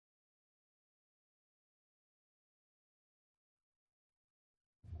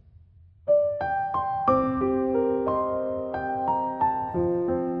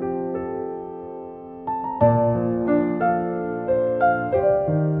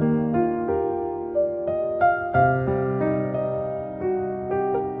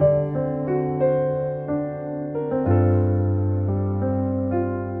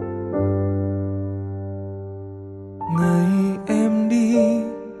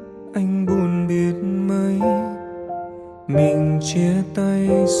anh buồn biết mấy, mình chia tay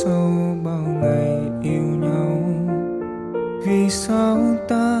sau bao ngày yêu nhau. Vì sao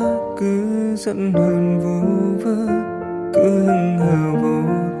ta cứ giận hờn vô vơ, cứ hững hờ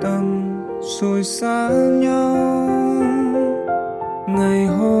vô tâm rồi xa nhau. Ngày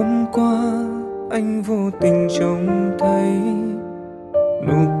hôm qua anh vô tình trông thấy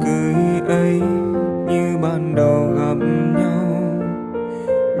nụ cười ấy như ban đầu gặp nhau.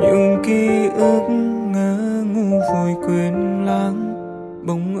 Những ký ức ngỡ ngu vội quên lãng,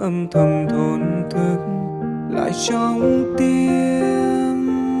 bỗng âm thầm thổn thức lại trong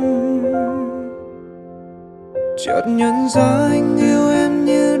tim. Chợt nhận ra anh yêu em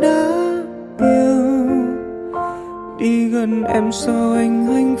như đã yêu, đi gần em sao anh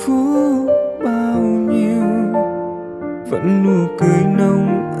hạnh phúc bao nhiêu. Vẫn nụ cười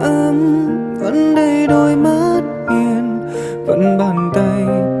nồng ấm, vẫn đầy đôi mắt hiền, vẫn bàn tay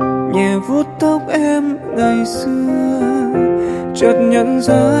nhẹ vuốt tóc em ngày xưa. Chợt nhận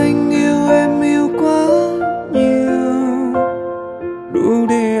ra anh yêu em yêu quá nhiều, đủ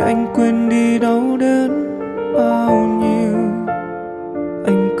để anh quên đi đau đớn bao nhiêu.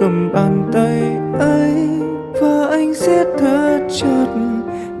 Anh cầm bàn tay ấy và anh siết thật chặt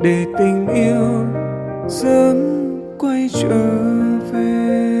để tình yêu sớm quay trở về.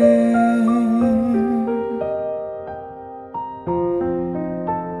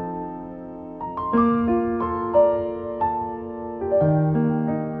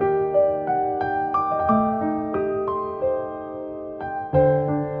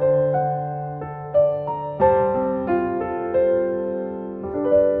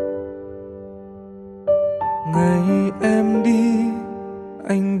 Ngày em đi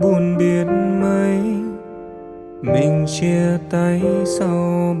anh buồn biết mấy, mình chia tay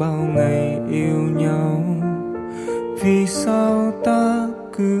sau bao ngày yêu nhau. Vì sao ta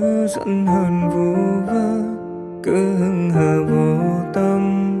cứ giận hờn vô vơ, cứ hững hờ vô tâm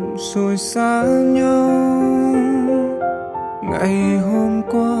rồi xa nhau. Ngày hôm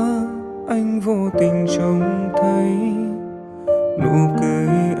qua anh vô tình trông thấy nụ cười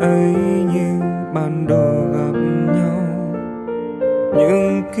ấy như ban đầu gặp nhau.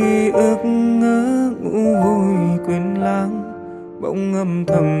 Những ký ức ngỡ ngủ vội quên lãng, bỗng âm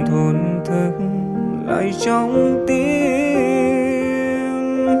thầm thổn thức lại trong tim.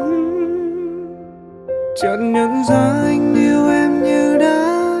 Chợt nhận ra anh yêu em như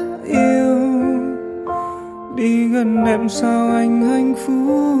đã yêu, đi gần em sao anh hạnh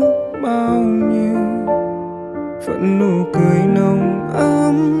phúc bao nhiêu. Vẫn nụ cười nồng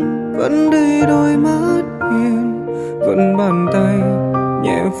ấm, vẫn đầy đôi mắt hiền, vẫn bàn tay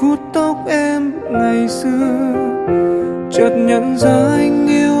nhẹ vuốt tóc em ngày xưa. Chợt nhận ra anh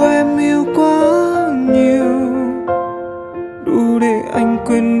yêu em yêu quá nhiều, đủ để anh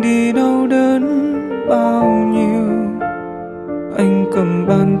quên đi đau đớn bao nhiêu. Anh cầm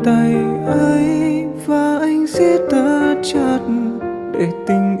bàn tay ấy và anh siết thật chặt để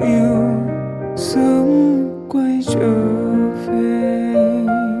tình yêu sớm quay trở về.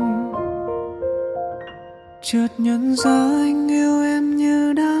 Chợt nhận ra anh yêu em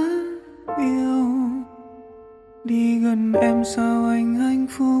như đã yêu, đi gần em sao anh hạnh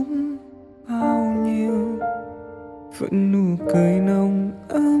phúc bao nhiêu. Vẫn nụ cười nồng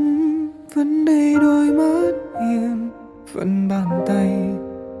ấm, vẫn đầy đôi mắt hiền, vẫn bàn tay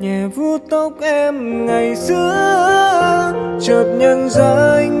nhẹ vuốt tóc em ngày xưa. Chợt nhận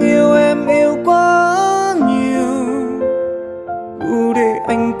ra anh yêu em yêu quá nhiều, đủ để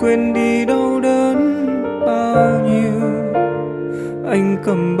anh quên đi đau đớn bao nhiêu. Anh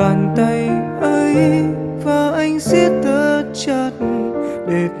cầm bàn tay ấy và anh siết thật chặt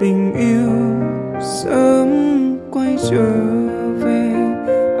để tình yêu sớm quay trở về.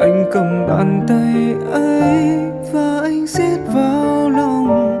 Anh cầm bàn tay